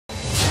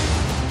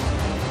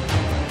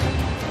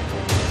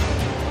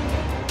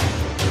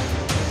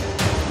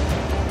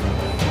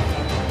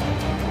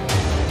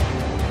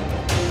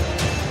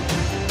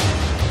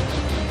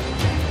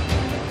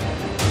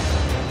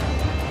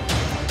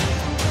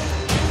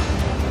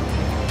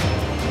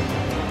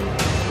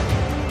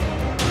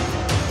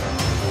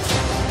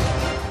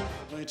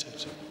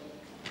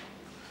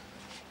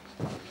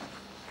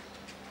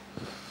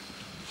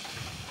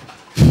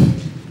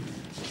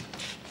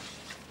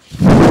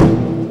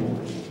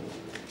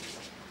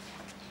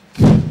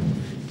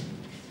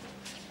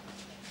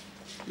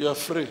You are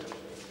free.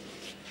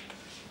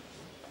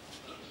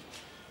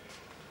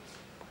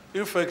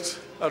 In fact,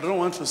 I don't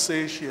want to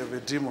say she have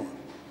a demon.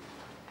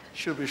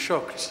 She'll be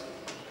shocked.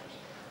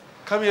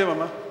 Come here,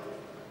 Mama.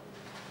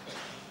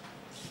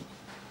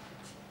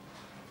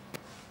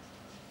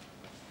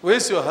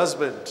 Where's your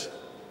husband?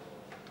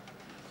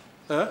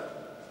 Huh?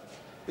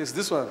 It's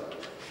this one.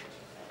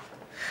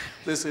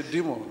 There's a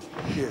demon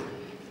here.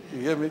 You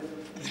hear me?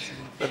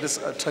 That is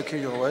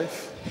attacking your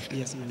wife.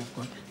 Yes, man of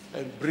God.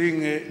 And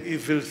bring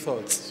evil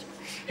thoughts.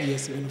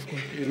 Yes, man of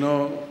God. You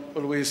know,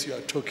 always you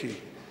are talking.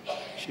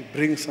 She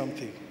brings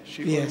something.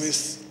 She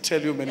always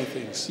tell you many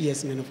things.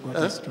 Yes, man of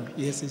God. It's true.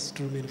 Yes, it's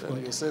true, man of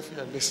God. Yourself,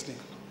 you are listening.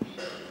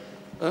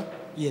 Huh?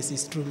 Yes,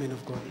 it's true, man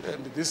of God.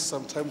 And this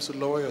sometimes will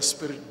lower your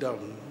spirit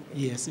down.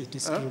 Yes, it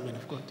is true, man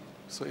of God.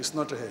 So it's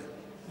not her.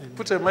 Amen.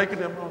 Put a mic in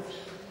your mouth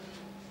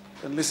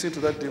and listen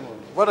to that demon.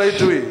 What are you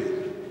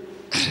doing?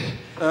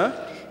 Huh?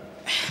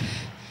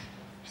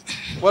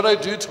 What are you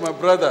doing to my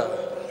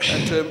brother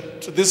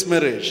and to this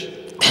marriage?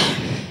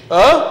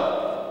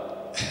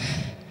 Huh?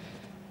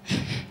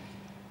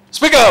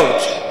 Speak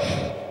out.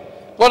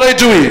 What are you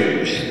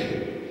doing?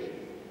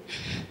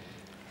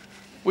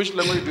 Which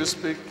language do you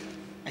speak?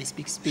 I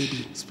speak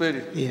Spedi.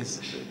 Spedi?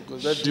 Yes.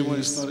 Because that demon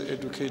is not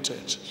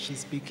educated. She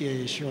speaks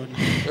Shona.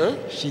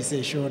 Huh? She's a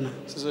Shona.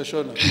 She's a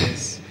Shona?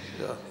 Yes.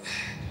 Yeah.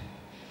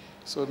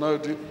 So now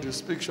do you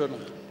speak Shona?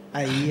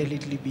 I hear a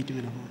little bit.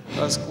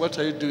 Ask, what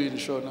are you doing,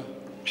 Shona?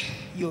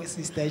 Your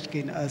sister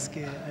can ask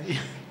her.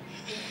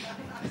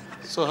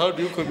 So how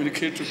do you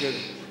communicate together?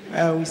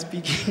 We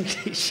speak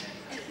English.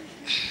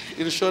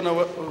 In Shona,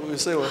 we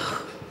say what?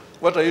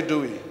 What are you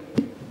doing?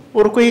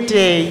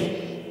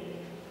 Urkuite.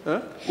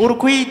 Huh?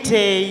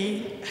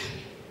 Urkuite.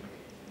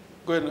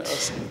 Go and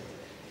ask him.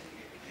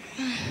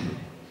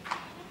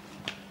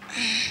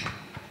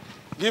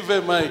 Give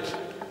a mic.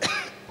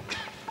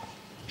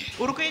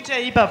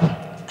 Urkuite,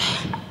 Papa.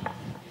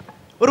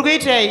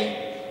 Urkuite.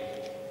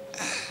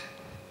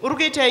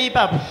 Urkuite,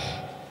 Papa.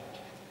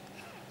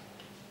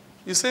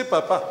 You say,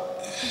 Papa.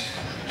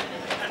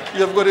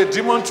 You have got a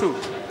demon too.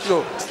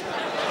 No.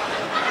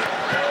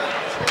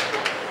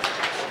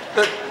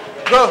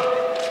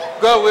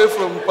 Go away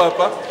from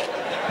Papa.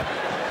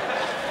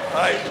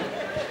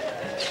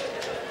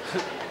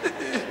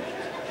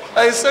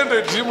 I sent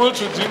a demon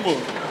to demon.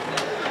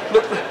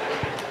 Look.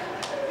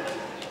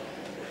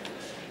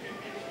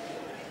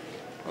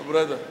 My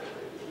brother.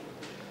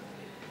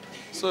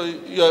 So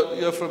you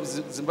are from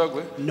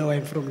Zimbabwe? No,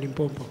 I'm from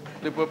Limpopo.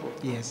 Limpopo?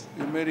 Yes.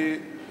 You marry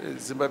a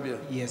Zimbabwean?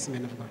 Yes,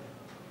 man of God.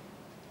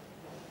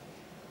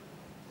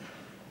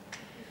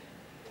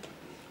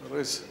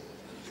 Yes.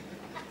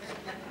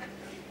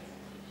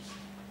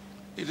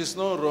 It is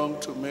not wrong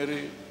to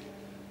marry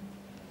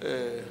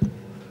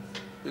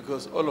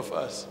because all of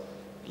us,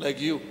 like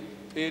you,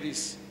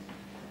 Paris,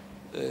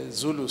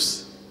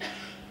 Zulus,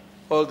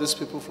 all these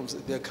people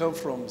they come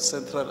from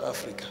Central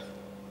Africa.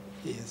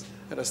 Yes.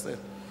 Understand?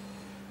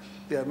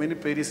 There are many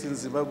Paris in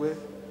Zimbabwe.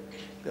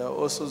 There are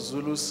also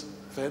Zulus,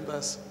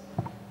 Vendas,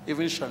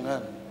 even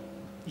Shangan.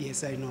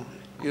 Yes, I know.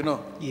 You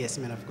know? Yes,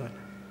 man of God.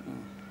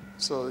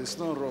 So it's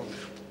not wrong.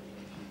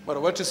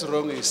 But what is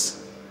wrong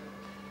is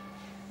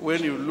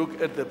when you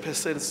look at the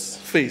person's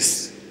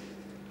face,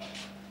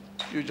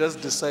 you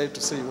just decide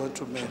to say you want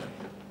to marry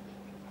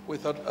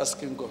without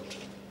asking God.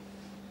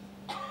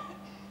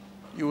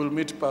 You will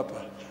meet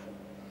Papa.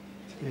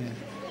 Yeah.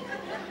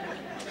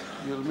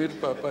 You'll meet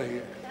Papa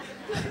here.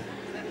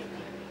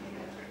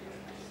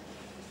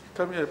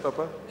 Come here,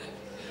 Papa.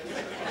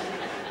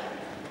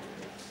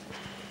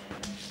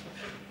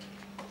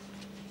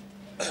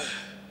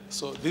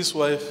 So this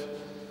wife,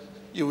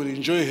 you will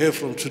enjoy her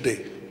from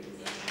today.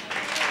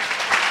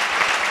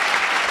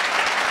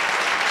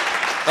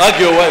 Hug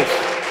your wife.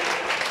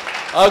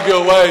 Hug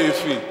your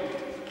wife.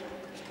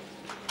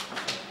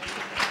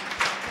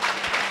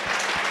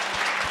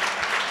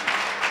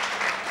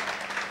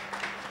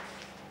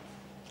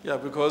 Yeah,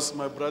 because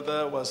my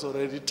brother was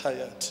already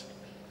tired.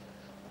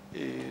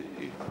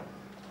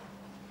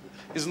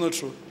 It's not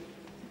true.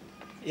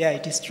 Yeah,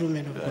 it is true,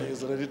 man of God.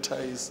 He's already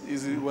tired.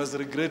 He was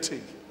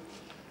regretting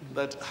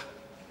that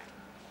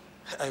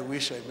I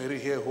wish I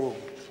married her home.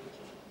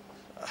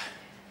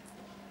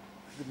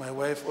 My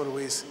wife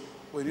always,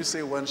 when you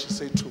say one, she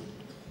say two.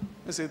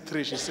 You say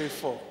three, she say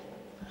four.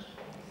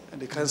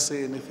 And they can't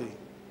say anything.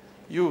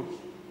 You,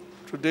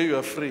 today you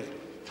are free.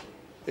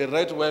 A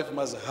right wife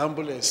must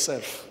humble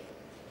herself.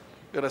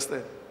 You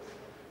understand?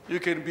 You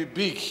can be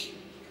big.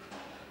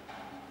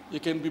 You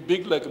can be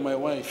big like my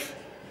wife,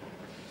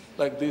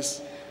 like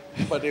this.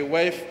 But a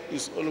wife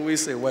is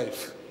always a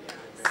wife.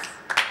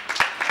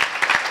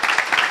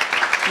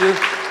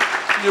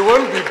 You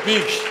won't be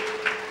big.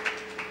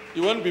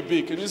 You won't be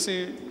big. Can you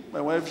see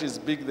my wife? She's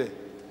big there,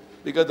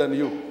 bigger than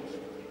you.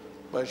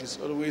 But she's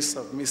always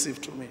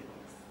submissive to me.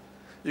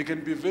 You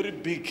can be very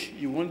big.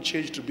 You won't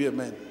change to be a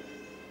man.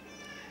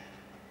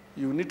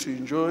 You need to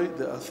enjoy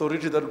the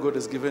authority that God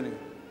has given you.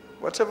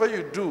 Whatever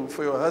you do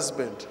for your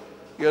husband,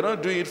 you are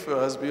not doing it for your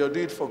husband, you are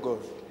doing it for God.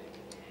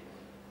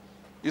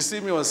 You see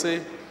me, I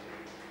say,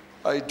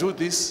 I do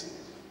this.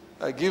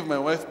 I give my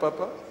wife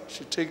papa.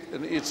 She take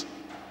and eat.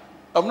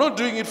 I'm not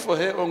doing it for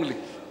her only.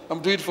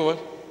 I'm doing it for what?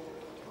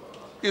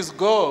 It's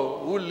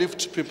God who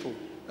lifts people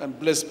and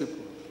bless people.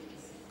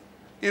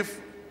 If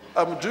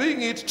I'm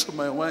doing it to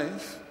my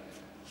wife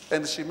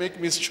and she make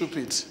me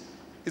stupid,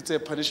 it's a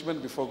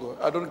punishment before God.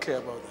 I don't care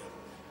about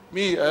that.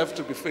 Me, I have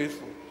to be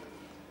faithful.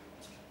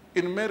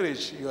 In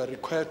marriage, you are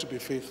required to be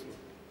faithful.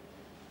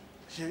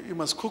 You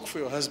must cook for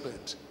your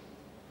husband.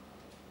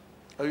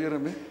 Are you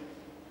hearing me?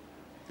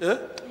 Yeah?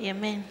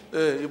 Amen.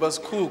 You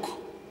must cook.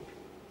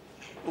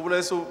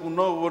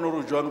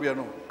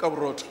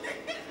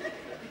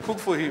 Cook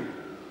for him.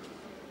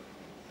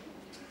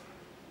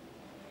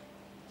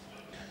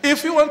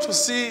 If you want to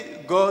see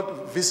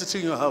God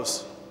visiting your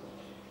house,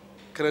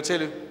 can I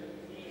tell you?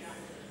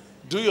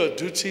 Do your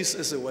duties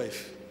as a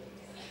wife.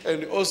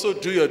 And also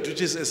do your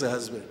duties as a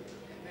husband.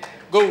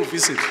 Go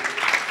visit.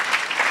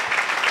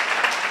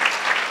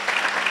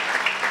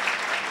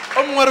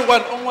 Omwar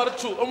one, Omwar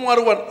two,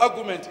 Omwar one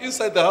argument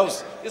inside the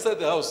house. Inside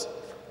the house.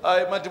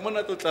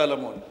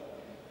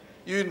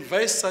 You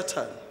invite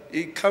Satan.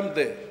 He come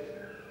there.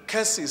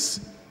 Curses,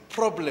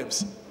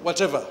 problems,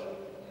 whatever.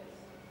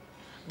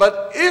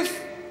 But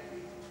if,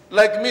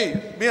 like me,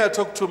 I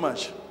talk too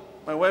much.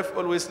 My wife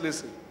always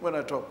listens when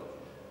I talk.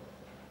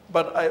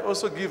 But I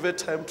also give her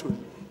time to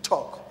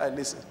talk. I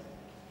listen.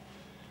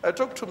 I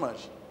talk too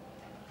much.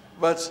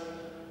 But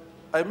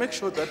I make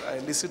sure that I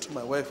listen to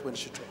my wife when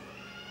she talks.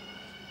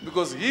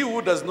 Because he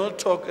who does not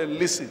talk and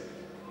listen,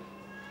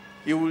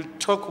 he will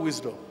talk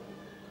wisdom.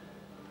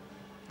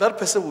 That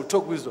person will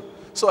talk wisdom.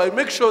 So I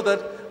make sure that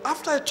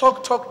after I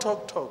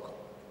talk,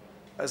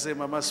 I say,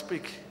 Mama,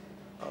 speak.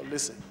 I'll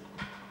listen.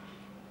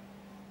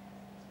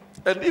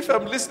 And if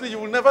I'm listening, you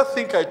will never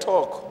think I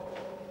talk.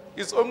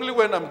 It's only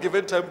when I'm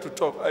given time to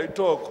talk, I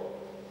talk.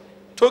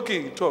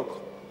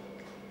 Talk.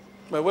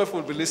 My wife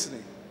will be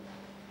listening.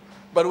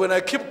 But when I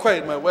keep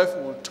quiet, my wife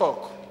will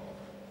talk.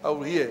 I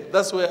will hear.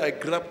 That's where I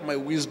grab my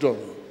wisdom.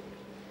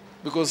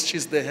 Because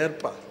she's the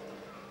helper.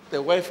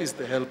 The wife is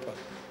the helper.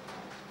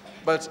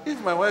 But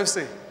if my wife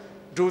say,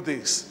 do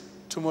this,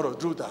 tomorrow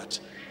do that,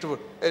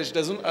 and she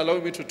doesn't allow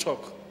me to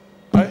talk,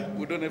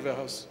 we don't have a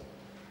house.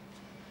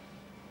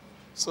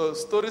 So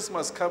stories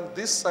must come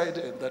this side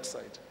and that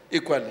side,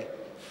 equally.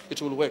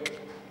 It will work.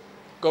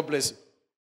 God bless you.